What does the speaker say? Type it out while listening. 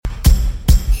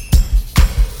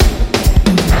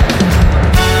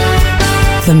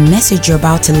The message you're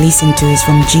about to listen to is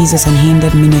from Jesus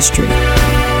Unhindered Ministry.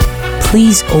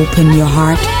 Please open your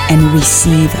heart and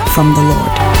receive from the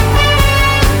Lord.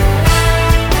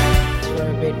 For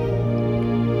a bit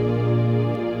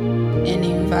and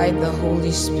invite the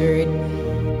Holy Spirit.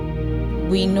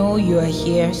 We know you are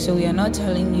here, so we are not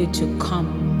telling you to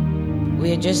come.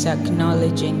 We are just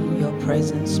acknowledging your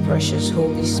presence, precious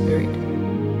Holy Spirit.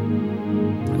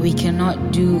 We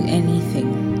cannot do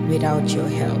anything without your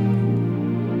help.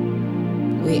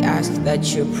 We ask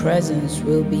that your presence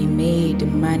will be made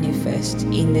manifest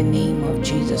in the name of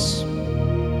Jesus.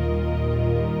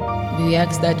 We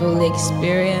ask that we'll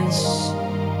experience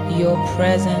your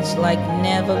presence like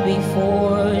never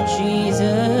before,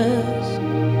 Jesus.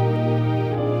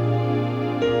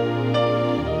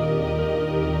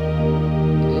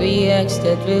 We ask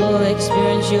that we will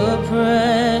experience your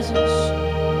presence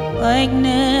like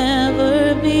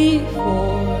never before.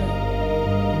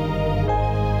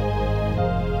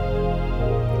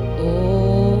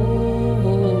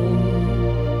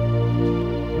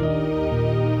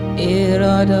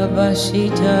 Irada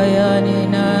basita yani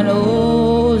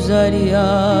nano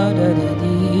zaria da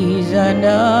di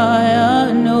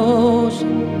zandaya nos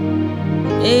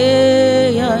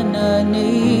yana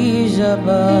ni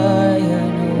zabaya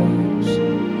nos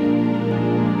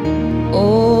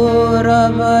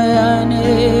ora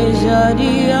bayane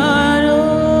zaria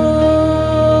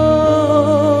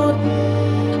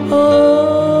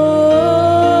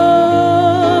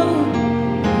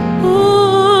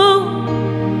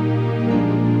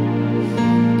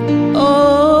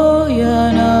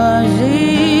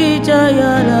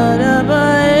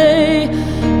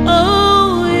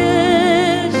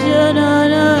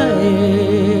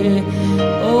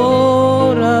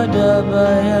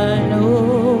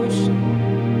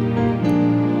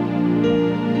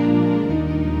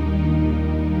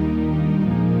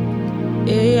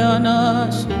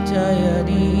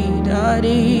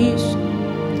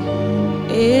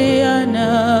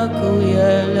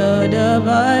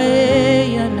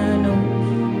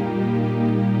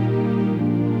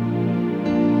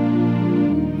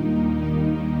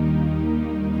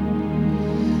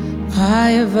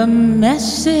I have a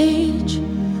message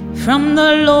from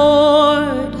the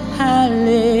Lord,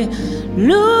 hallelujah.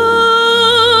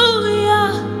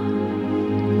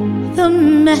 The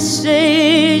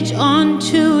message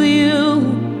unto you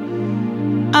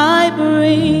I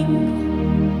bring.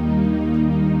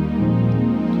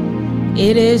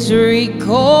 It is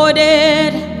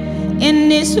recorded in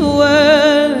this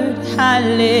word,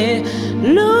 hallelujah.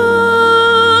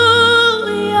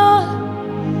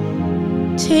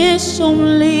 'Tis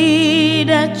only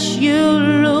that you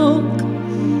look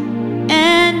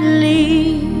and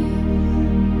leave.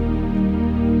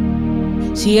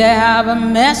 See, I have a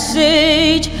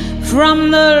message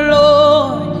from the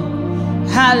Lord,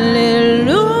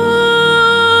 hallelujah.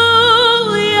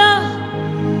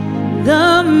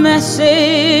 The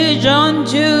message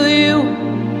unto you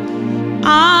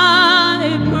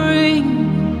I bring.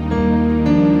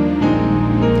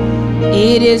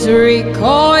 It is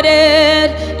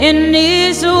recorded in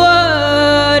His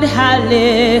word,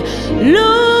 hallelujah.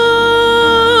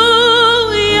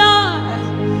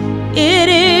 It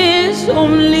is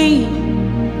only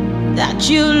that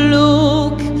you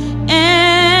look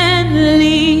and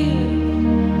leave.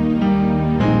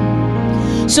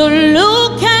 So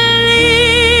look and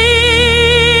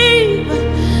leave,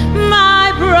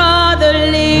 my brother,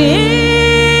 leave.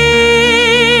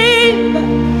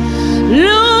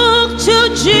 Look to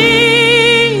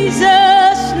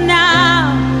Jesus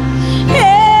now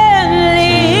and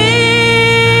leave.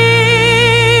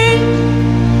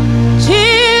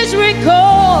 'Tis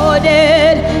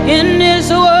recorded in His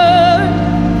word,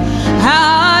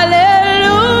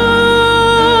 hallelujah.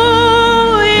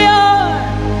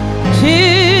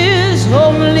 'Tis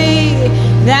only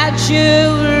that you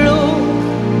look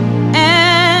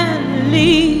and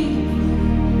leave.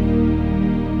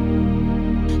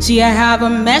 See, I have a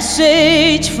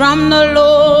message from the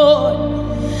Lord,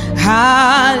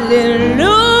 hallelujah.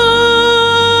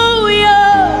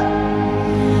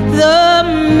 The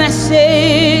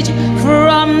message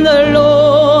from the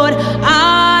Lord I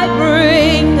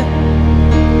bring.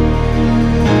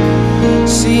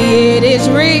 See, it is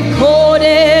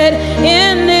recorded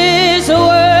in His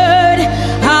word,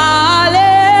 hallelujah.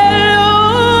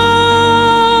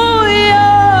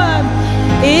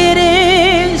 It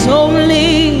is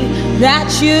only that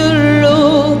you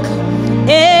look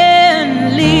and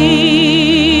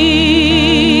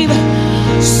leave.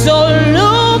 So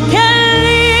look and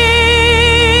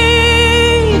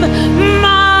leave,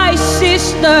 my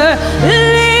sister, leave.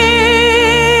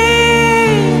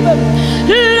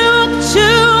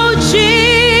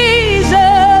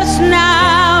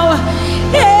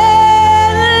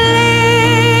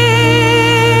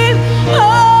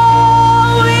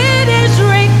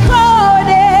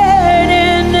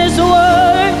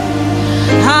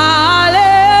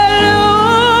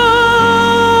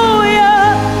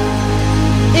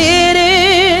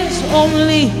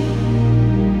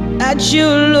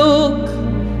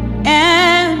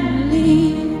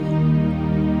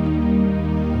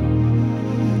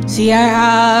 See, I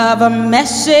have a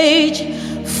message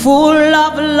full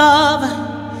of love.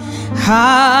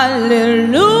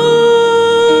 Hallelujah.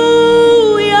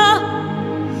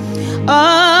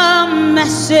 A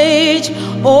message,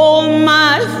 oh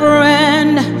my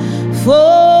friend,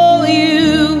 for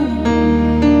you.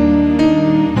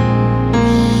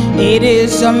 It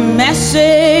is a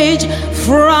message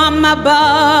from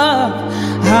above.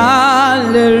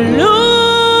 Hallelujah.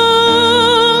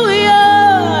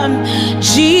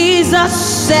 Jesus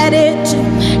said it,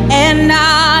 and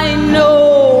I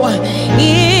know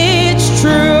it's true.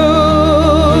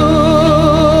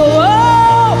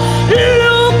 Oh,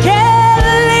 look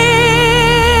and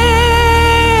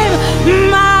live,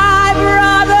 my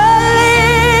brother,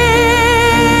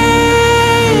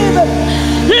 live.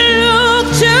 Look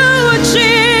to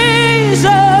Jesus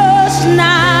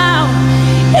now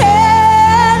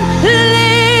and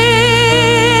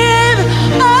live.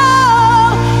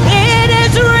 Oh, it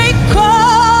is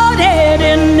recorded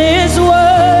in His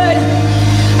word.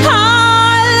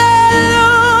 Hallelujah.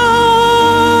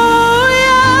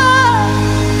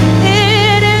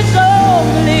 It is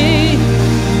only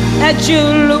that you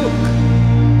look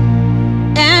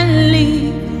and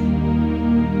live.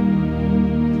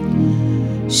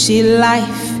 See,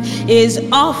 life is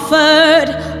offered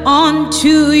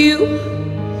unto you.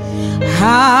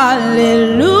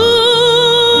 Hallelujah.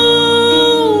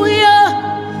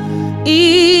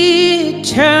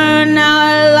 Eternal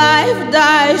life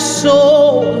thy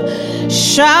soul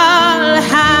shall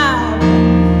have,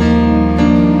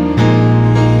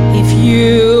 if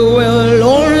you will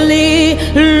only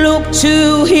look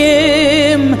to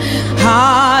Him.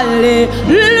 Hallelujah.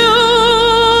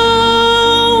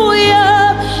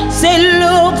 Say,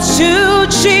 look to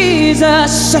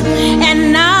Jesus,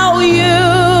 and now you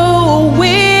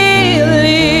will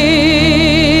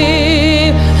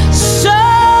live. So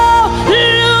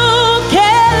look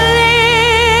and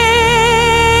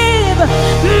live,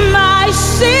 my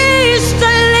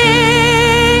sister,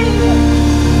 live.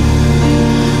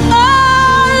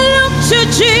 Oh, look to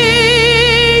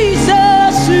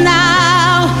Jesus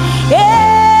now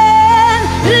and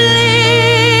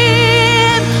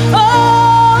live.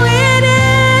 Oh, it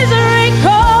is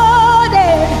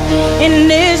recorded in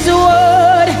His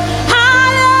word.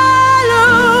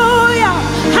 Hallelujah.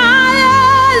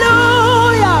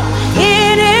 Hallelujah.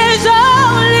 It is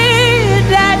only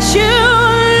that you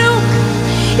look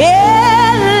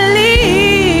and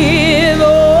live.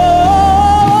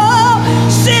 Oh,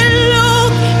 say,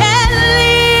 look and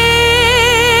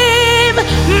live,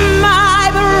 my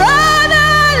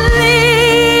brother,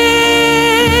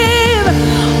 live.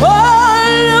 Oh,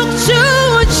 look to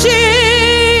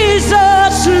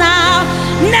Jesus now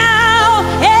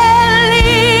and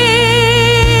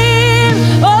live.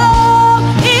 Oh,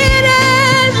 it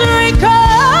is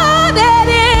recorded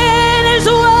in His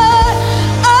word.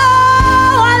 Oh,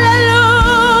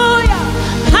 hallelujah.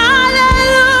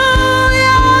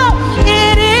 Hallelujah.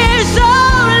 It is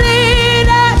only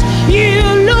that you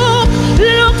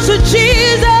look to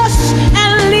Jesus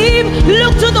and live.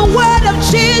 Look to the word of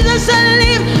Jesus and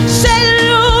live. Say,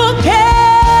 look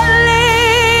and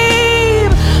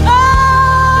live.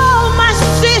 Oh, my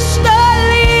sister,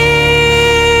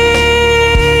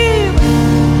 live.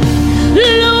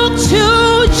 Look to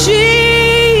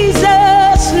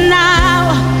Jesus now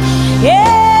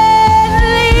and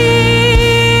live.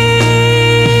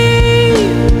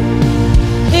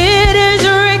 It is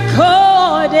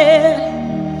recorded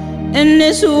in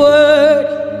His word.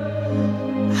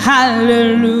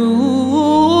 Hallelujah.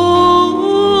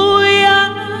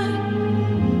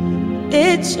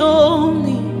 It's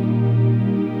only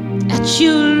that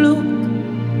you look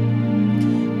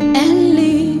and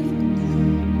live.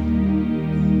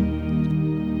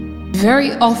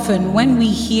 Very often when we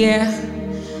hear,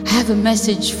 I have a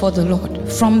message for the Lord,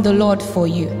 from the Lord for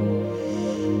you,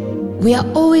 we are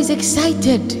always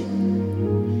excited.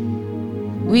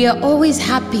 We are always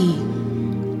happy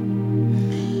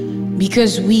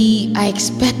because we are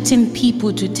expecting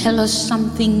people to tell us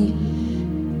something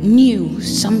new,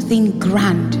 something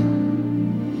grand.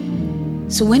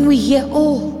 So when we hear,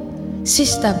 oh,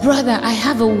 sister, brother, I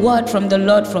have a word from the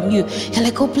Lord from you, you're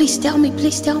like, oh, please tell me,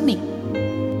 please tell me.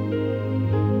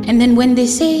 And then when they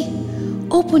say,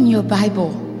 open your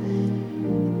Bible,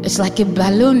 it's like a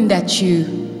balloon that you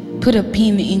put a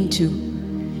pin into.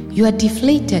 You are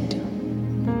deflated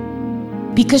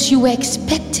because you were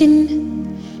expecting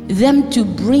them to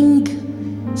bring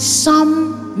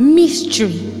some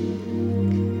mystery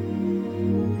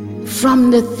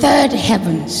from the third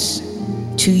heavens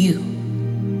to you.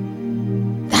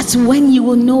 That's when you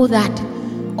will know that,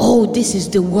 oh, this is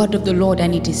the word of the Lord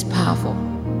and it is powerful.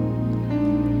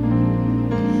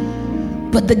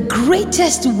 But the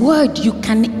greatest word you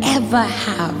can ever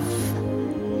have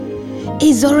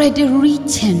is already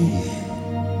written.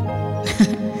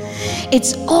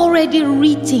 It's already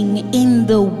written in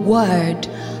the word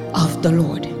of the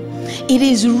Lord. It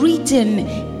is written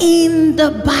in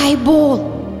the Bible.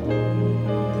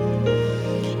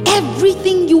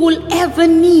 Everything you will ever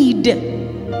need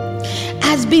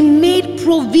has been made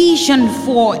provision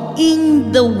for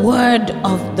in the word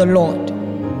of the Lord.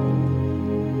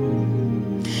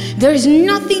 There is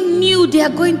nothing new they are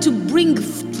going to bring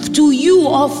to you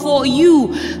or for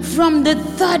you from the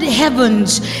third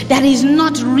heavens that is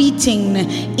not written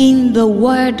in the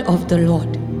word of the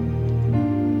Lord.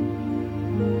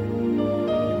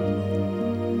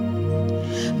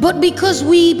 But because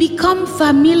we become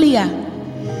familiar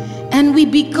and we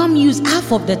become used,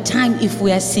 half of the time, if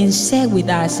we are sincere with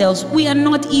ourselves, we are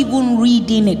not even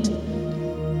reading it.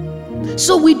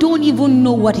 So we don't even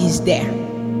know what is there.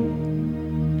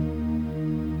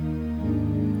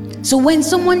 So when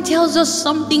someone tells us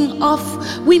something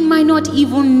off, we might not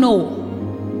even know.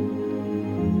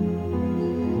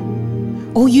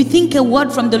 Or you think a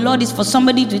word from the Lord is for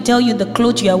somebody to tell you the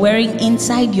clothes you are wearing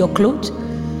inside your clothes?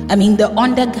 The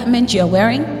undergarment you are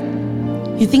wearing?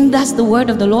 You think that's the word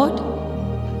of the Lord?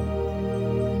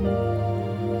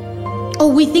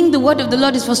 Or we think the word of the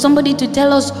Lord is for somebody to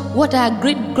tell us what our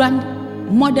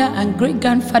great-grandmother and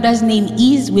great-grandfather's name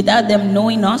is without them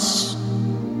knowing us?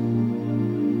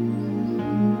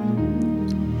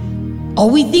 Or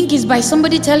we think it's by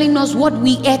somebody telling us what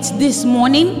we ate this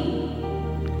morning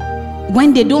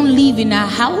when they don't live in our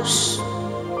house.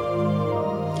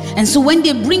 And so when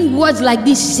they bring words like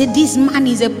this, you say, this man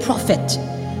is a prophet.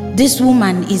 This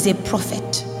woman is a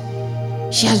prophet.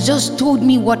 She has just told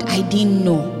me what I didn't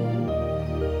know.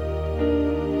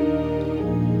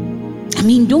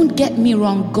 Don't get me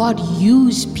wrong. God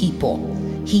used people.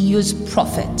 He used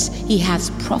prophets. He has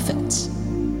prophets.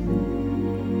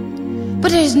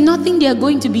 But there is nothing they are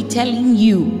going to be telling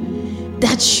you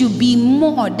that should be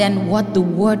more than what the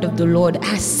word of the Lord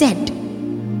has said.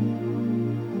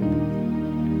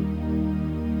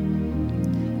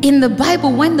 In the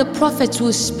Bible, when the prophets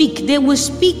will speak, they will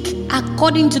speak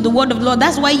according to the word of the Lord.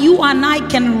 That's why you and I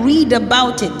can read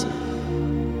about it.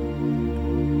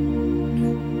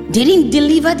 They didn't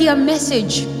deliver their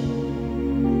message.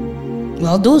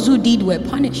 Well, those who did were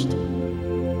punished.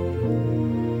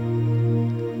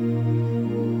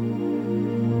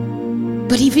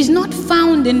 But if it's not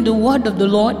found in the word of the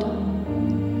Lord,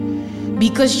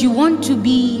 because you want to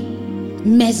be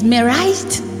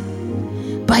mesmerized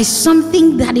by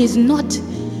something that is not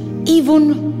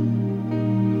even,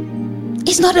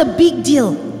 it's not a big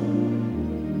deal.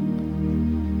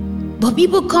 But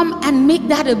people come and make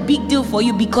that a big deal for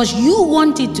you because you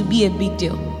want it to be a big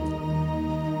deal.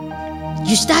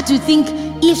 You start to think,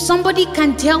 if somebody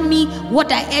can tell me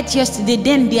what I ate yesterday,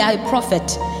 then they are a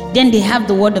prophet. Then they have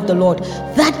the word of the Lord.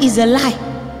 That is a lie.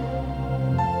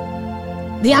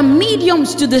 They are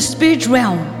mediums to the spirit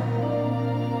realm.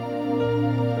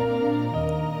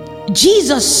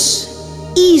 Jesus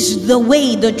is the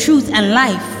way, the truth, and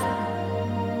life.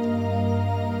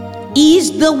 He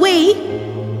is the way,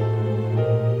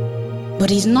 but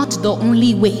He's not the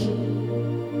only way.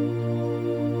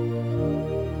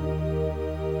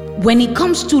 When it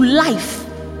comes to life,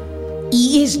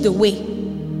 He is the way.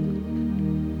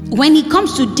 When it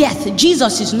comes to death,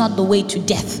 Jesus is not the way to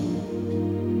death.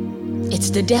 It's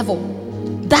the devil.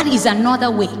 That is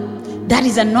another way. That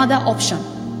is another option.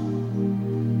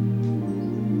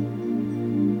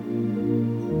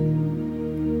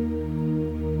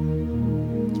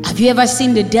 Have you ever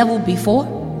seen the devil before?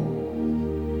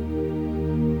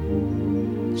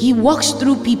 He walks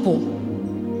through people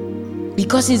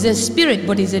because he's a spirit,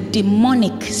 but he's a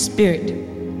demonic spirit.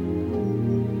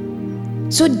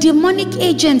 So demonic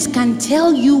agents can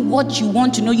tell you what you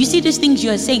want to know. You see these things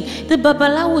you are saying, the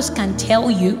babalawos can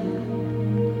tell you.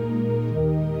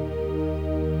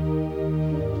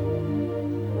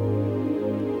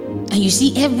 And you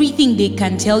see, everything they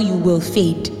can tell you will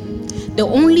fade. The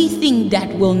only thing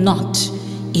that will not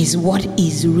is what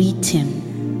is written.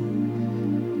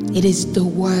 It is the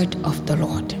word of the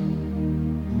Lord.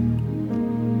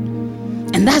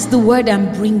 And that's the word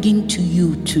I'm bringing to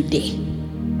you today.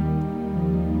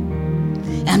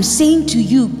 I'm saying to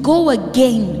you, go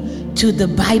again to the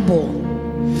Bible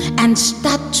and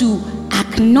start to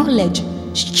acknowledge,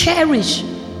 cherish,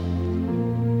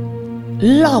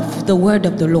 love the word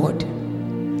of the Lord.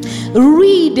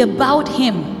 Read about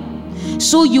Him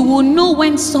so you will know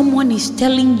when someone is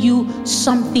telling you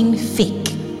something fake.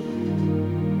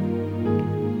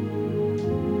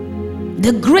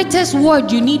 The greatest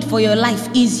word you need for your life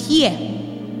is here.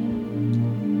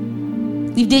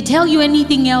 If they tell you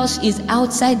anything else is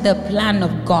outside the plan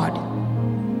of God,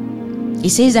 He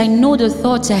says, I know the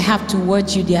thoughts I have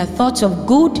towards you. They are thoughts of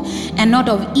good and not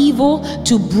of evil,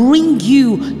 to bring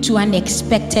you to an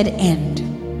expected end.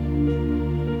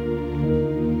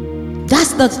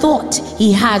 That's the thought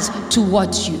He has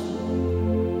towards you.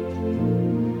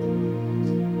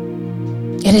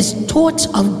 It is thoughts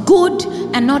of good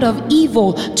and not of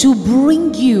evil, to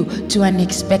bring you to an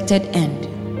expected end.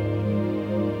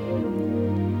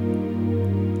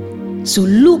 So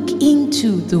look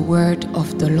into the word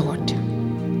of the Lord.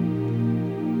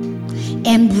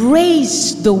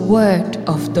 Embrace the word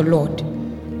of the Lord.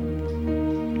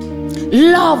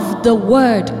 Love the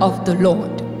word of the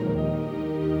Lord.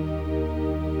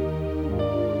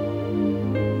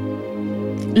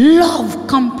 Love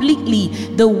completely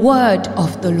the word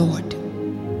of the Lord.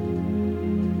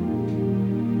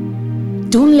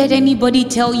 Don't let anybody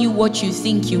tell you what you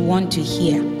think you want to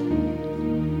hear.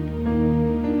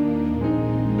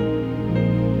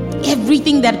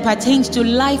 Everything that pertains to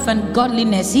life and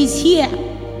godliness is here.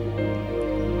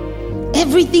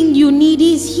 Everything you need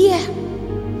is here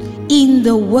in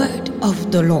the word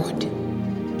of the Lord.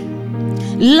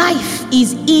 Life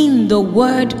is in the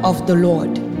word of the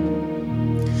Lord.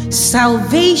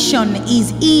 Salvation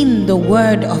is in the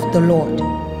word of the Lord.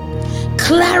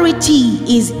 Clarity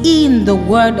is in the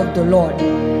word of the Lord.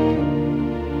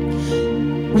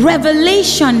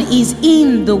 Revelation is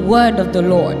in the word of the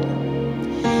Lord.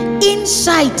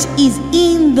 Insight is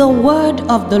in the word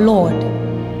of the Lord.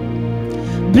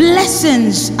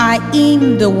 Blessings are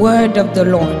in the word of the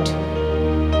Lord.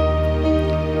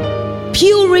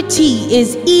 Purity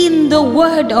is in the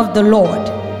word of the Lord.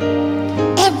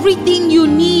 Everything you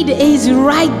need is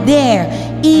right there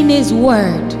in His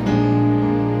word.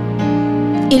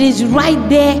 It is right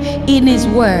there in His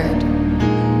word.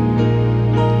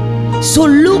 So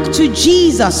look to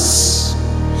Jesus.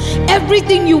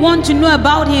 Everything you want to know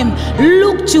about Him,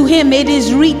 look to Him. It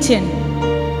is written.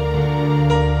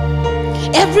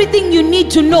 Everything you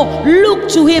need to know, look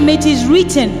to Him. It is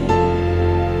written.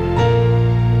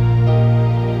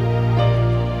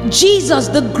 Jesus,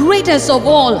 the greatest of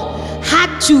all,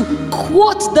 had to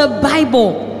quote the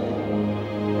Bible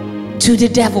to the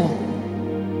devil.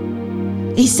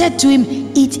 He said to him,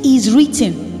 it is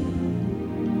written.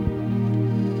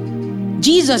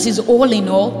 Jesus is all in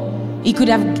all. He could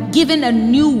have given a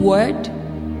new word,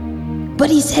 but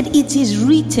He said it is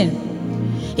written.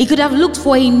 He could have looked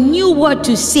for a new word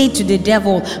to say to the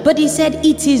devil, but He said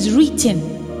it is written.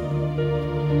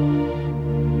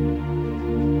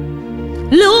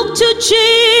 Look to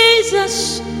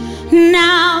Jesus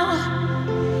now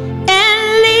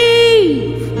and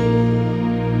live.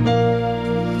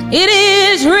 It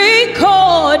is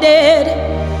recorded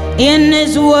in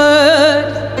His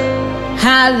word.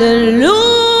 Hallelujah.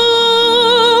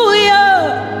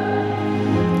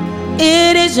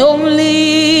 It is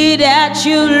only that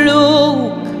you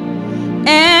look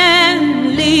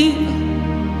and live.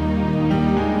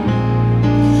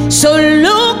 So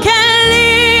look and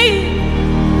live,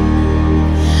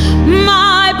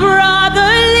 my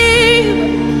brother, live.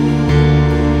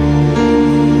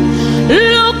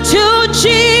 Look to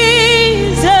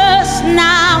Jesus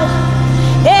now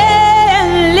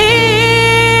and live.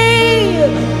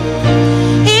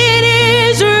 It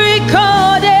is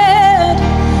recorded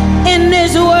in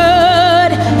His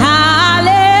word. Hallelujah.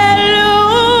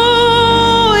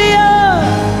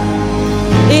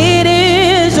 It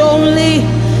is only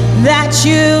that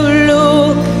you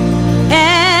look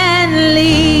and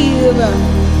live.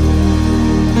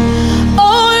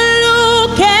 Oh,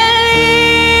 look and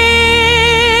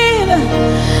live,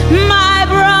 my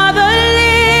brother,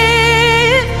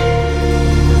 live.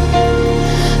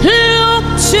 Look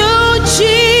to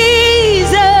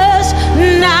Jesus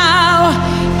now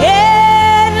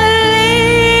and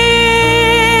live.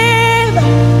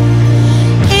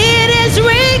 It is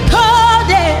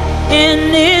recorded in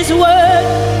His word.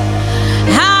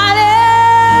 Hallelujah.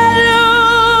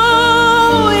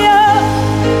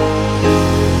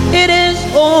 It is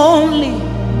only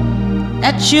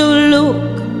that you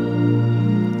look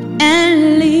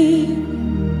and live.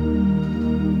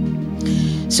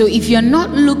 So if you're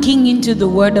not looking into the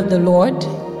word of the Lord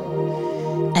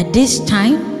at this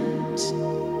time,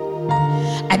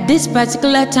 at this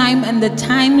particular time, and the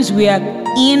times we are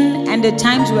in and the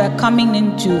times we are coming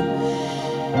into,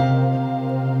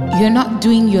 you're not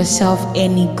doing yourself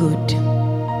any good.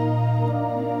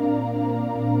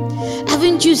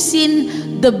 Haven't you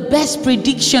seen the best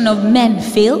prediction of men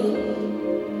fail?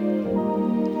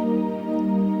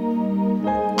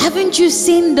 Haven't you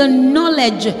seen the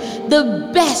knowledge, the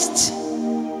best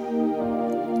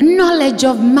knowledge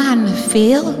of man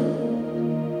fail?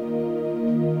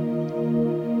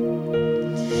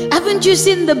 Haven't you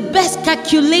seen the best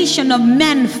calculation of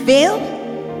man fail?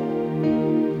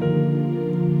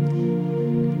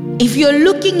 If you're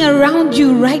looking around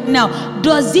you right now,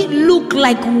 does it look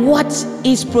like what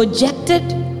is projected?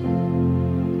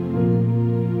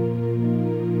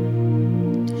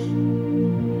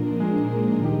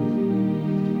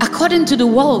 According to the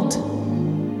world,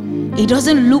 it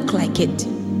doesn't look like it.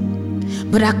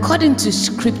 But according to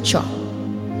scripture,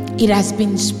 it has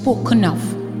been spoken of.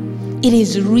 It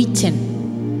is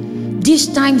written.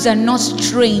 These times are not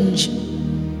strange,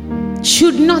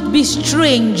 should not be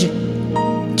strange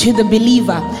to the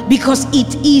believer, because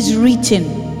it is written.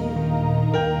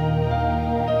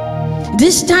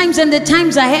 These times and the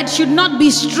times ahead should not be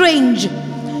strange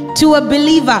to a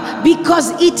believer,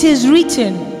 because it is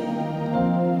written.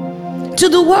 To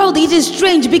the world it is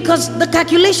strange because the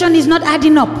calculation is not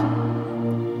adding up.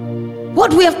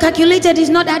 What we have calculated is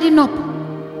not adding up.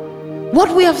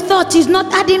 What we have thought is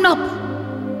not adding up.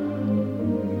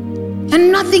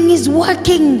 And nothing is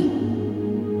working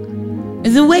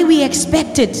the way we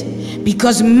expected,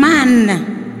 because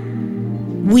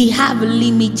man, we have a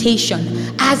limitation.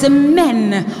 As a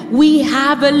men, we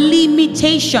have a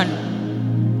limitation.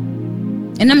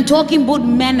 And I'm talking both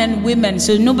men and women,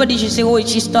 so nobody should say, oh,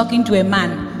 she's talking to a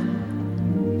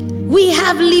man. We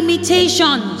have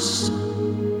limitations.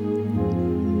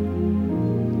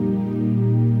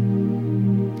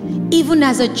 Even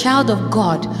as a child of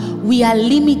God, we are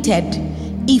limited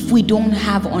if we don't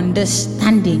have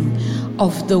understanding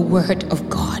of the Word of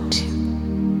God.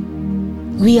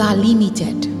 We are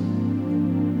limited.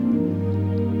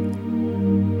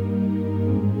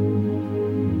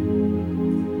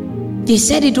 They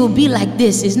said it will be like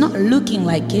this. It's not looking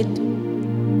like it.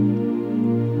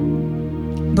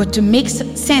 But to make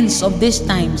sense of these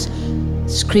times,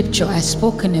 Scripture has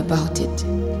spoken about it.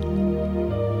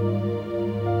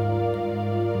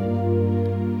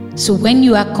 So when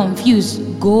you are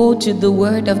confused, go to the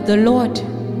Word of the Lord.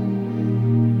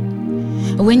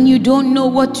 When you don't know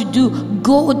what to do,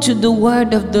 go to the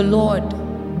Word of the Lord.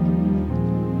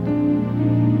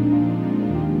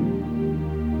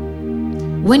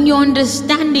 When your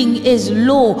understanding is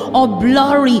low or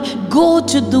blurry, go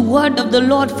to the Word of the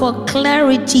Lord for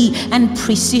clarity and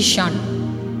precision.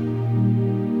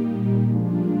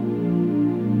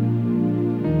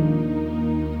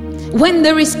 When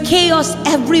there is chaos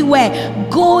everywhere,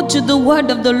 go to the Word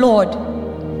of the Lord.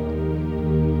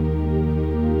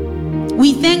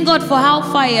 We thank God for how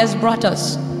far He has brought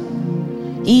us.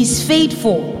 He is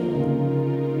faithful.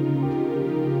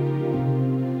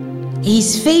 He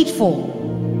is faithful.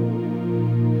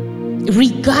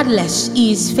 Regardless,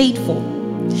 He is faithful.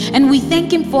 And we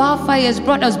thank Him for how far He has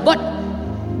brought us. But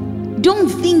don't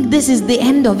think this is the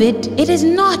end of it. It is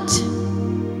not.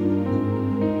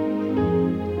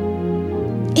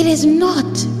 It is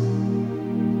not.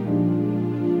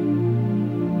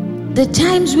 The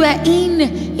times we are in,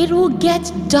 it will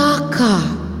get darker.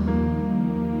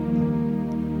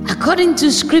 According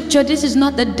to Scripture, this is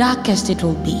not the darkest it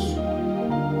will be.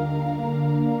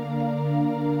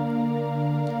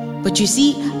 But you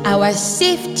see, our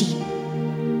safety,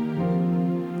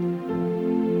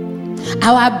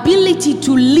 our ability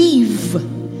to live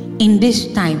in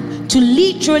this time, to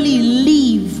literally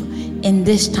live in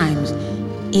these times,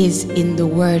 is in the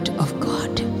Word of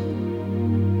God.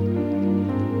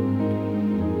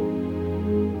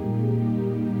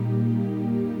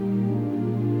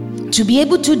 To be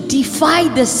able to defy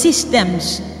the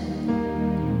systems,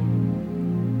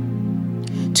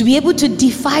 to be able to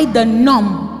defy the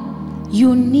norm,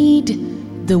 you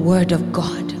need the Word of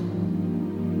God.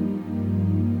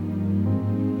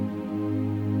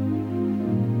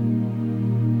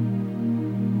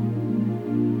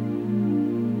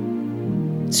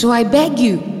 So I beg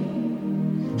you,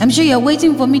 I'm sure you're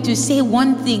waiting for me to say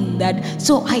one thing, that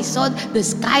so I saw the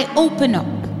sky open up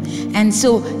and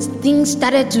so things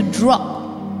started to drop.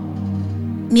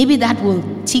 Maybe that will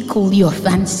tickle your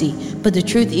fancy, but the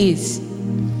truth is,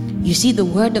 you see the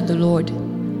Word of the Lord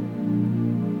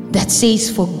that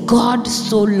says, for God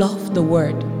so loved the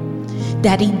world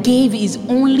that He gave His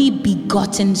only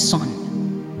begotten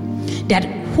Son, that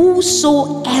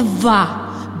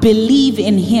whosoever believe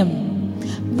in Him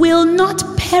will not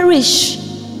perish,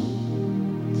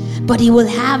 but he will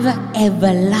have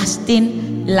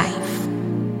everlasting life.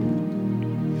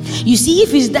 You see,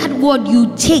 if it's that word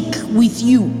you take with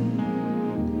you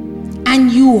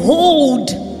and you hold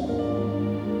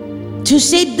to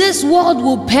say this world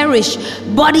will perish,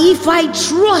 but if I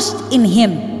trust in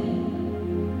Him,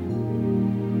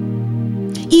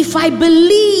 If I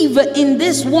believe in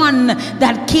this one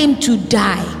that came to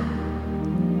die,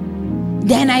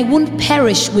 then I won't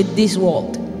perish with this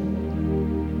world.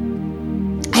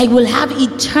 I will have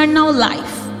eternal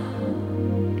life,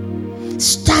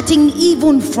 starting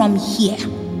even from here.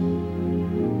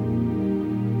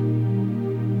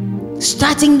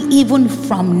 Starting even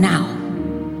from now.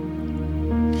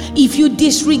 If you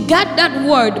disregard that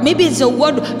word, maybe it's a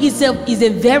word, it's a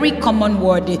very common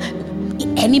word.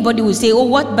 Anybody will say, oh,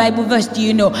 what Bible verse do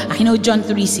you know? I know John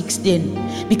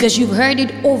 3:16, because you've heard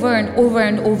it over and over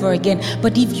and over again.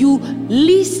 But if you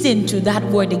listen to that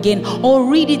word again or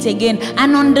read it again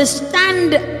and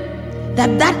understand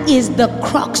that that is the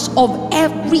crux of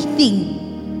everything.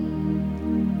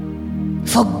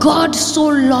 For God so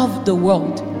loved the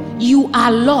world. You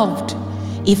are loved.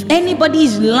 If anybody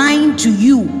is lying to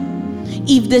you,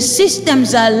 if the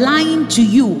systems are lying to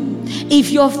you,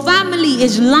 if your family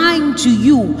is lying to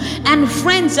you and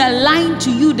friends are lying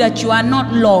to you that you are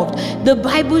not loved, the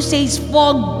Bible says,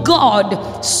 for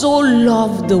God so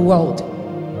loved the world.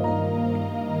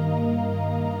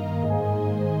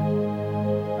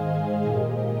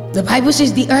 The Bible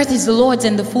says the earth is the Lord's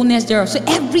and the fullness thereof. So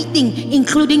everything,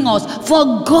 including us,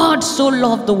 for God so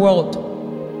loved the world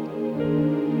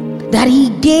that he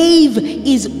gave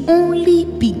his only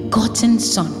begotten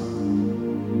Son.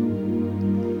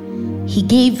 He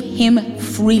gave him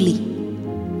freely.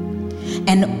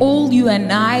 And all you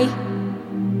and I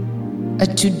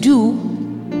are to do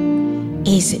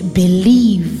is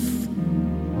believe.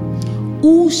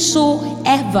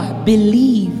 Whosoever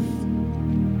believe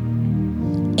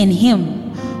in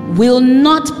him will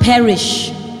not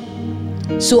perish.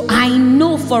 So I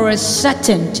know for a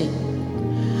certainty,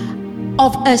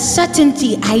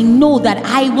 I know that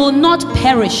I will not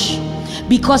perish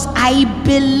because I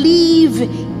believe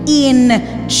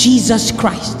in Jesus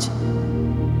Christ.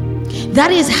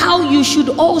 That is how you should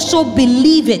also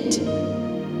believe it.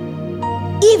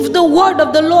 If the word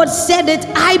of the Lord said it,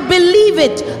 I believe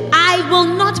it. I will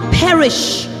not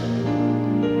perish,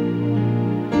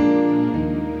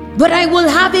 but I will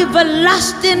have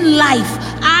everlasting life.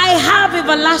 I have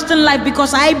everlasting life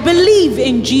because I believe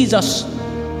in Jesus.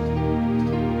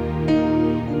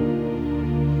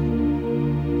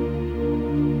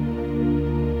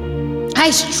 I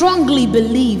strongly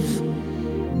believe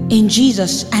in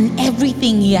Jesus and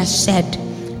everything he has said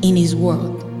in his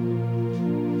word.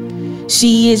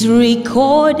 She is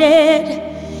recorded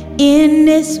in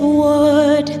his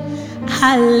word.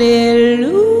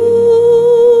 Hallelujah.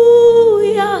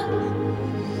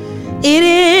 It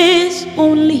is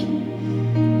only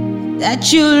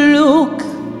that you look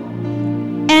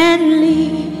and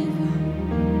live.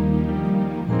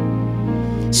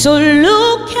 So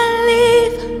look and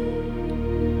live.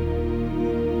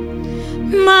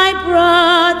 My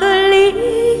brother,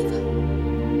 live.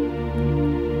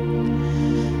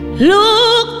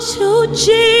 Look to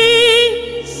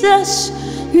Jesus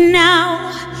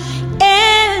now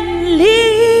and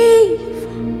live.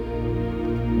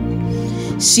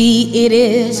 See, it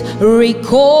is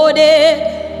recorded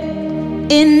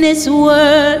in this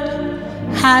word.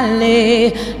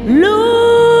 Hallelujah.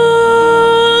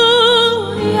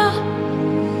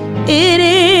 It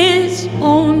is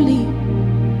only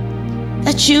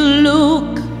that you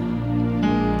look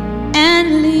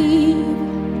and live.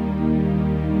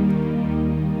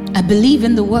 I believe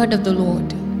in the word of the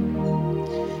Lord.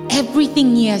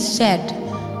 Everything he has said,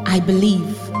 I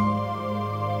believe.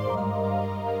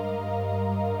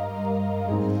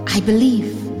 I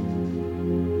believe.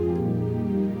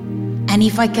 And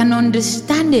if I can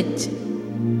understand it,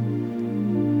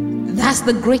 that's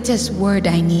the greatest word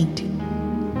I need.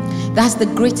 That's the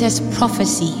greatest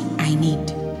prophecy I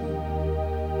need.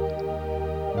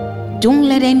 Don't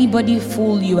let anybody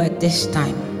fool you at this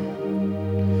time.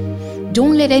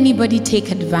 Don't let anybody take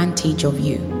advantage of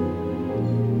you.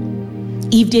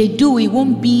 If they do, it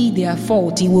won't be their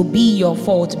fault. It will be your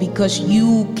fault because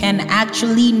you can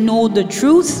actually know the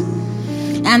truth,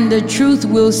 and the truth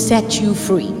will set you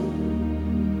free.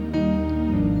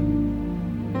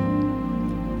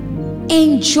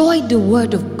 Enjoy the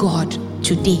word of God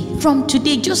today. From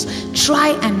today, just try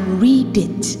and read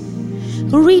it.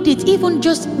 Read it, even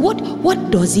just what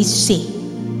does it say?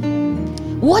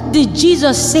 What did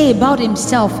Jesus say about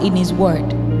himself in his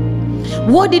word?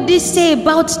 What did he say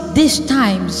about these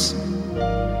times?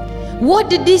 What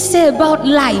did he say about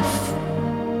life?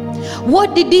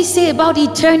 What did he say about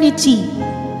eternity?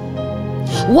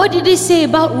 What did he say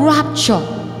about rapture?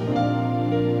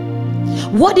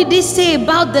 What did he say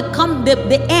about the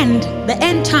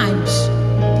end times?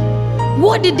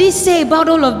 What did he say about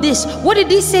all of this? What did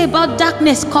he say about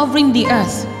darkness covering the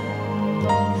earth?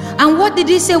 And what did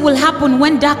he say will happen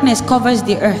when darkness covers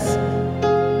the earth?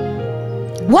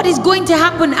 What is going to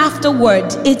happen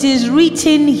afterwards? It is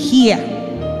written here.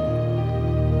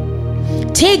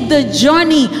 Take the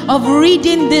journey of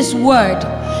reading this word.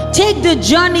 Take the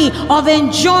journey of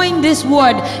enjoying this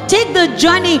word. Take the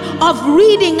journey of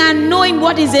reading and knowing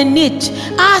what is in it.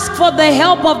 Ask for the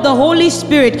help of the Holy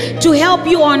Spirit to help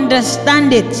you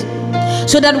understand it,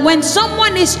 so that when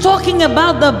someone is talking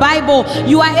about the Bible,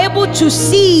 you are able to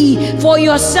see for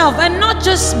yourself and not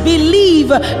just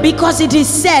believe because it is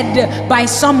said by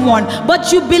someone,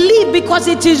 but you believe because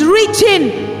it is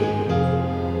written.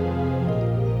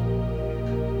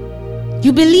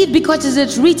 You believe because it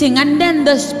is written, and then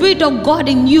the Spirit of God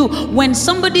in you, when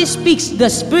somebody speaks,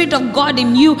 the Spirit of God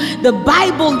in you, the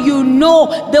Bible you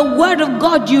know, the Word of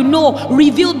God you know,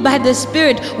 revealed by the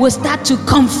Spirit, will start to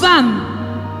confirm.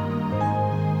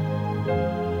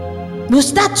 Will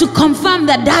start to confirm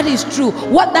that that is true.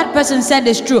 What that person said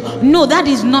is true. No, that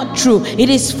is not true. It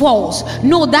is false.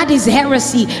 No, that is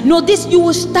heresy. No, this you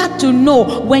will start to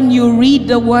know when you read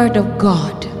the Word of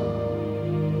God.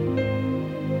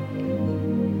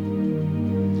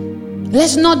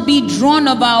 Let's not be drawn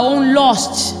of our own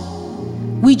lusts.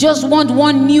 We just want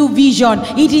one new vision.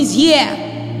 It is here.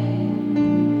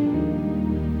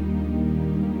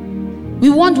 We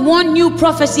want one new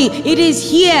prophecy. It is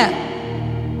here.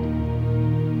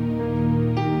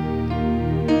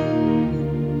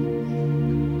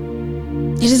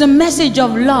 It is a message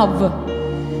of love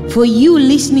for you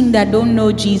listening that don't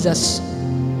know Jesus.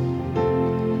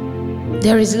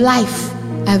 There is life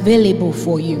available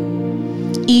for you.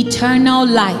 Eternal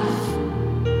life.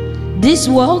 This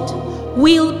world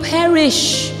will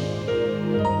perish.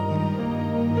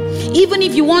 Even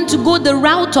if you want to go the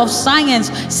route of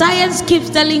science, science keeps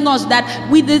telling us that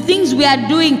with the things we are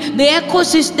doing, the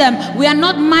ecosystem, we are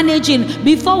not managing.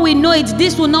 Before we know it,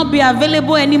 this will not be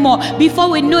available anymore. Before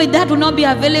we know it, that will not be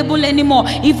available anymore.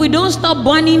 If we don't stop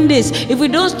burning this, if we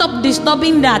don't stop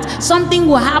disturbing that, something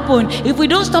will happen. If we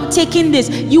don't stop taking this,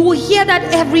 you will hear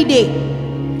that every day.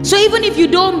 So even if you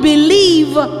don't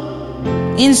believe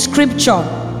in scripture,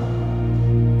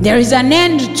 there is an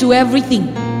end to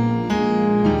everything.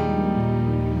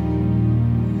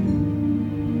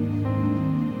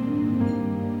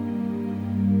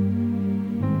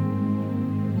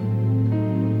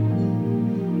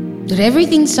 But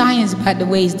everything science, by the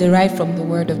way, is derived from the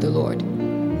word of the Lord.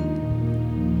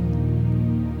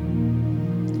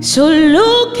 So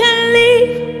look and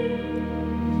live.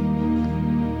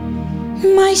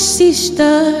 My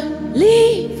sister,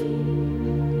 live.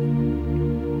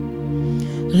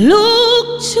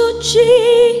 Look to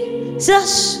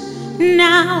Jesus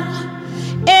now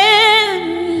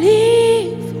and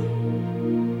live.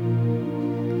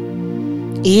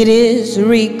 It is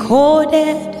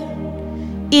recorded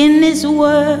in His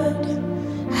word.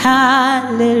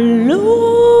 Hallelujah.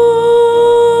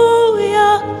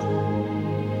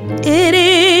 It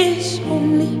is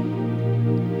only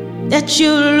that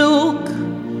you look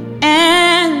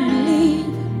and live.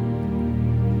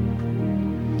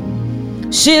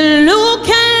 Say, look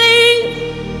and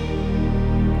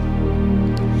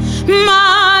live.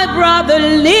 My brother,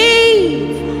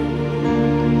 live.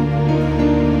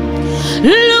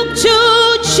 Look to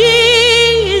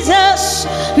Jesus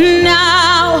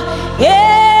now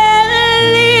and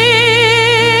live.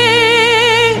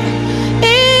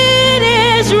 It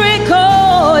is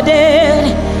recorded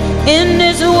in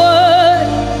His word.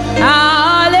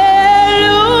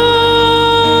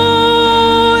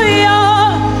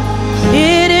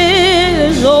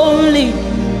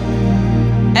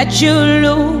 That you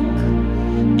look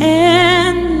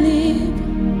and live.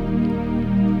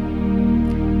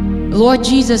 Lord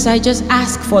Jesus, I just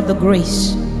ask for the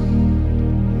grace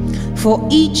for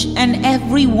each and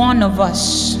every one of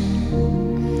us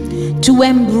to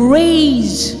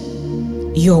embrace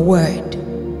your word.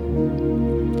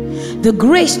 The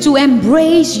grace to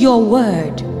embrace your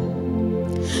word.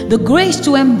 The grace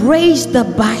to embrace the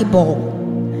Bible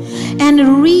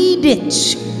and read it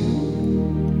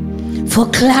for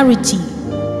clarity,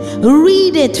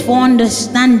 read it for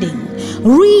understanding,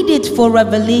 read it for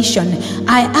revelation.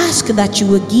 I ask that you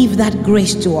will give that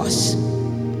grace to us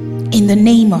in the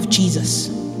name of Jesus.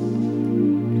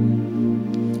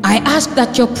 I ask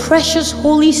that your precious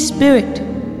Holy Spirit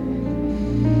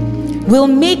will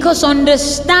make us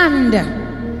understand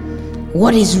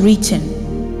what is written.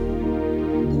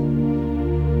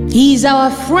 He is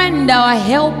our friend, our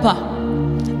helper,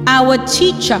 our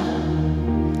teacher.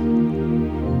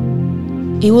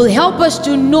 He will help us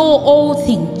to know all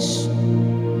things.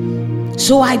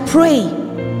 So I pray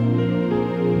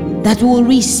that we will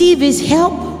receive His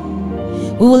help.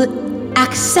 We will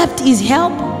accept his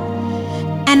help,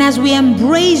 and as we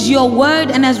embrace your word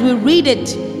and as we read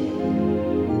it,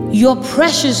 your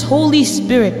precious Holy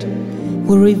Spirit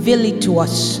will reveal it to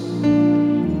us.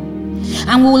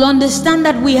 And we will understand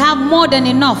that we have more than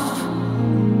enough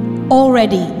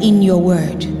already in your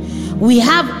word. We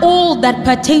have all that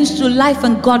pertains to life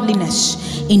and godliness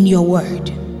in your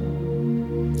word.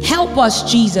 Help us,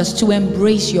 Jesus, to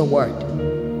embrace your word.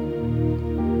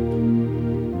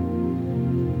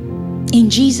 In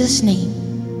Jesus' name.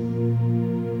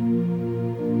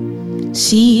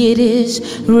 See, it is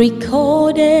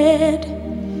recorded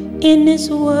in his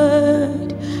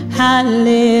word.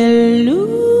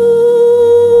 Hallelujah.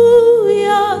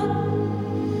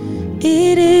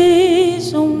 It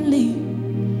is only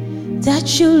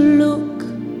that you look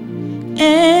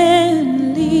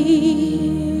and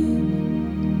live.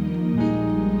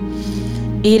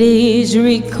 It is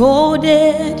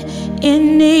recorded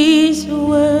in his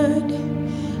word.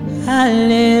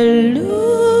 Hallelujah.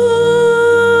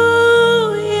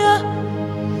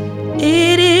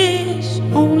 It is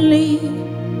only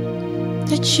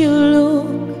that you look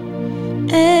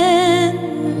and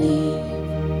live.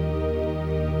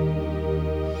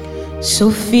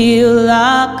 So fill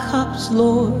our cups,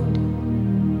 Lord.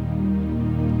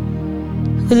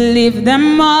 We lift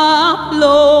them up,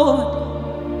 Lord.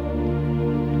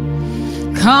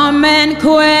 Come and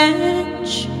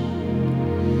quench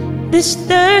this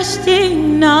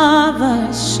thirsting of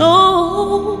our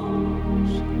souls.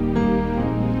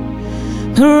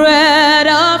 Bread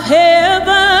of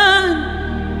heaven,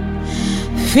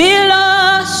 fill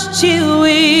us till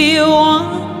we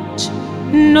want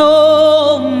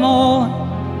no more.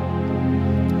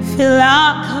 Fill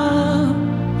our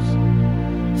cups,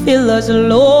 fill us,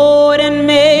 Lord, and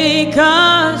make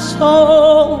us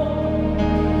whole.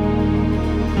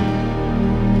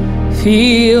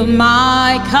 Fill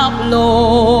my cup,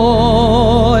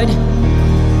 Lord.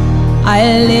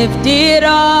 I lift it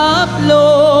up,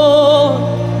 Lord.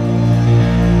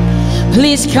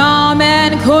 Please come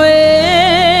and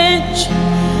quench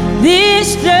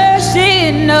this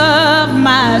thirsting of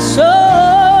my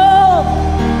soul.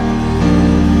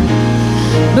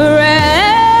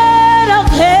 Bread of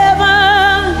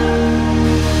heaven,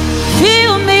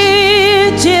 fill me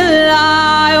till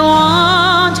I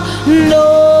want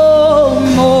no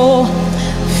more.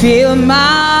 Fill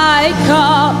my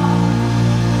cup,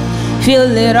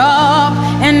 fill it up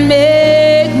and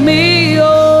make me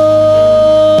whole.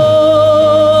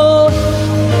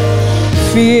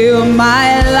 Fill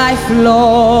my life,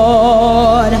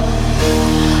 Lord.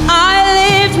 I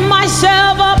lift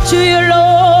myself up to you,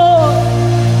 Lord.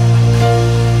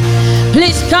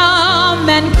 Please come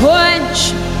and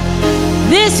quench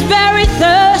this very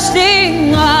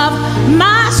thirsting of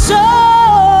my soul.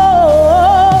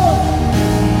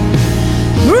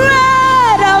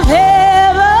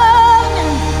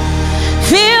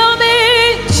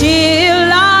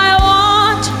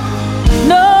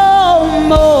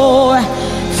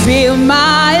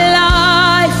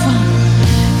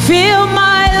 Fill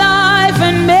my life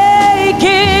and make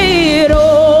it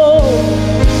whole.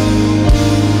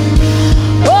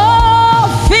 Oh,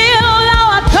 fill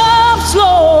our cups,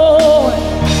 Lord.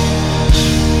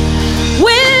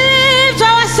 We lift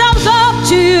ourselves up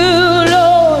to you,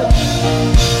 Lord.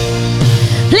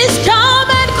 Please come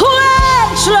and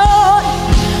quench, Lord.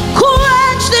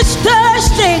 Quench this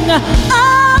thirsting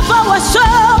of our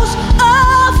souls,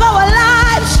 of our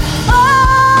lives.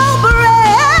 Oh,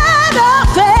 bread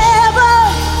of heaven,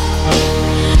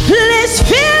 please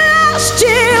fill us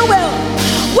till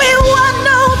we want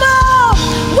no more.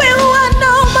 We want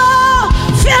no more.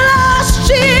 Fill us,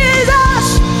 Jesus.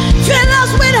 Fill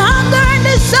us with hunger and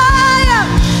desire.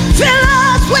 Fill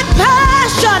us with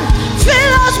passion.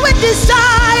 Fill us with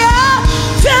desire.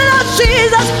 Fill us,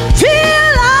 Jesus.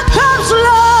 Fill our cups,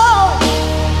 Lord.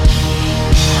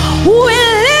 We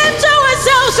lift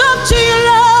ourselves up to you,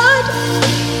 Lord.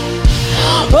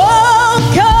 Oh,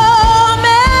 come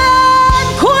and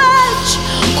quench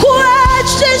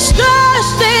this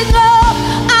thirsting of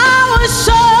our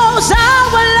souls,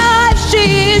 our lives,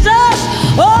 Jesus.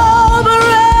 Oh,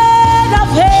 bread of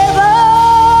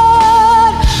heaven,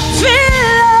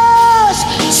 fill us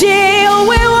till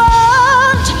we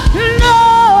want no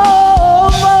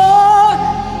more.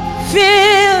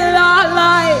 Fill our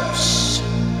lives,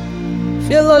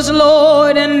 fill us,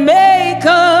 Lord, and make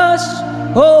us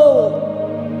whole.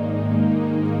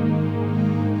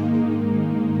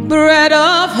 Bread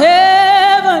of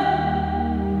heaven,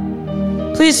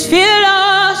 please fill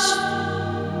us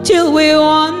till we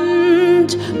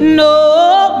want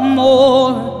no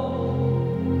more.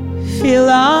 Fill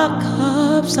our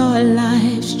cups, our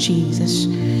lives, Jesus,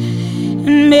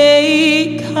 and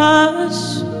make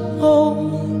us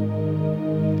whole.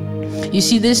 You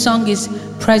see, this song is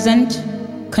present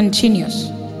continuous.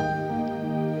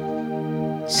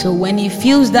 So when he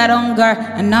feels that hunger,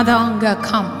 another hunger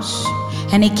comes,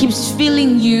 and he keeps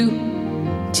filling you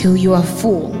till you are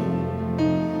full.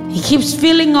 He keeps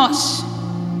filling us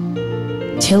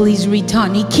till his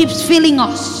return. He keeps filling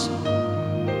us.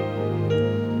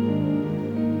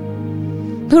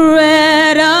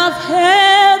 Bread of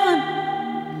heaven,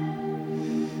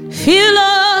 fill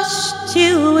us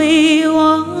till we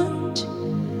want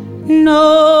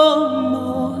no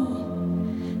more.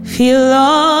 Fill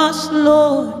us,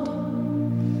 Lord,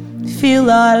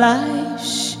 fill our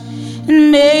lives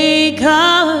and make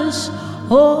us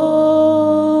whole.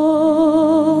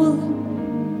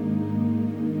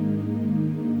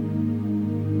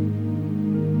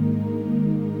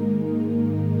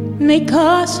 Make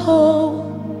us whole.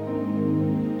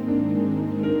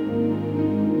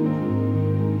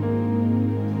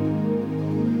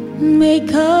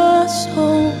 Make us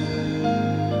whole.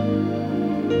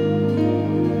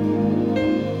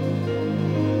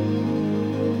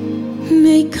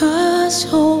 Make us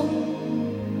whole.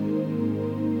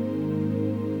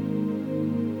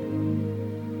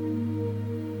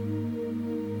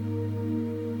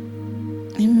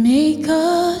 And make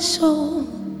us whole.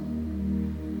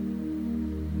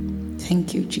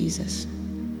 Thank you, Jesus.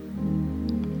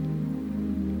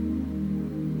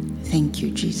 Thank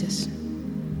you, Jesus.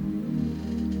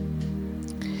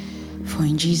 For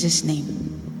in Jesus' name,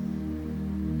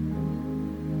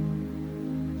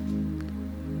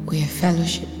 we have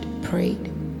fellowshiped,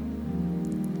 prayed,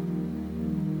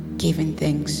 given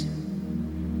thanks.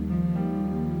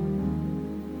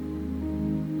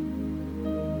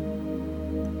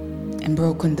 And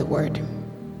broken the word.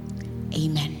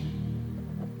 Amen.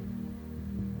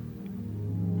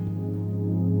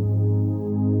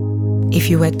 If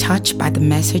you were touched by the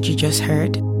message you just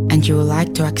heard, and you would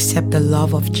like to accept the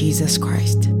love of Jesus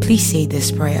Christ, please say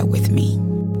this prayer with me.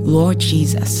 Lord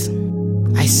Jesus,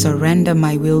 I surrender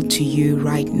my will to you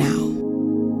right now.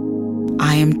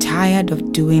 I am tired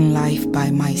of doing life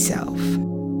by myself.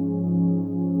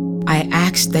 I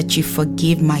ask that you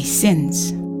forgive my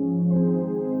sins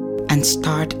and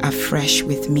start afresh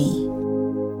with me.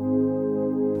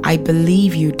 I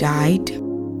believe you died,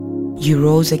 you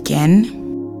rose again,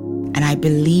 and I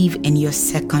believe in your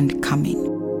second coming.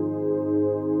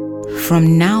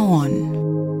 From now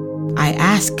on, I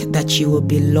ask that you will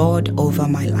be Lord over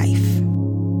my life.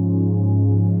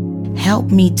 Help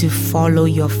me to follow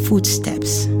your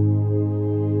footsteps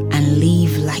and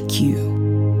live like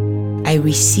you. I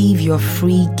receive your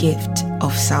free gift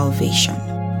of salvation.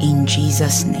 In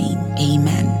Jesus' name,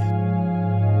 amen.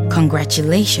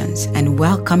 Congratulations and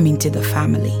welcome into the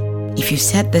family. If you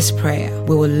said this prayer,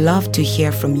 we would love to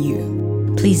hear from you.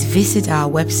 Please visit our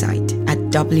website at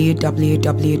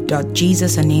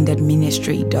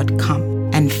www.jesusunhinderedministry.com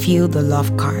and fill the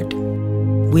love card.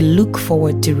 We look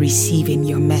forward to receiving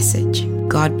your message.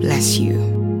 God bless you.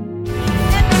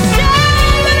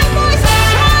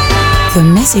 The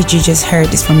message you just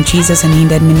heard is from Jesus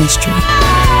Unhindered Ministry.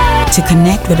 To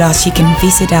connect with us, you can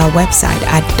visit our website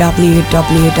at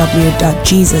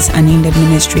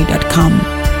www.jesusunhinderedministry.com.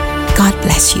 God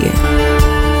bless you.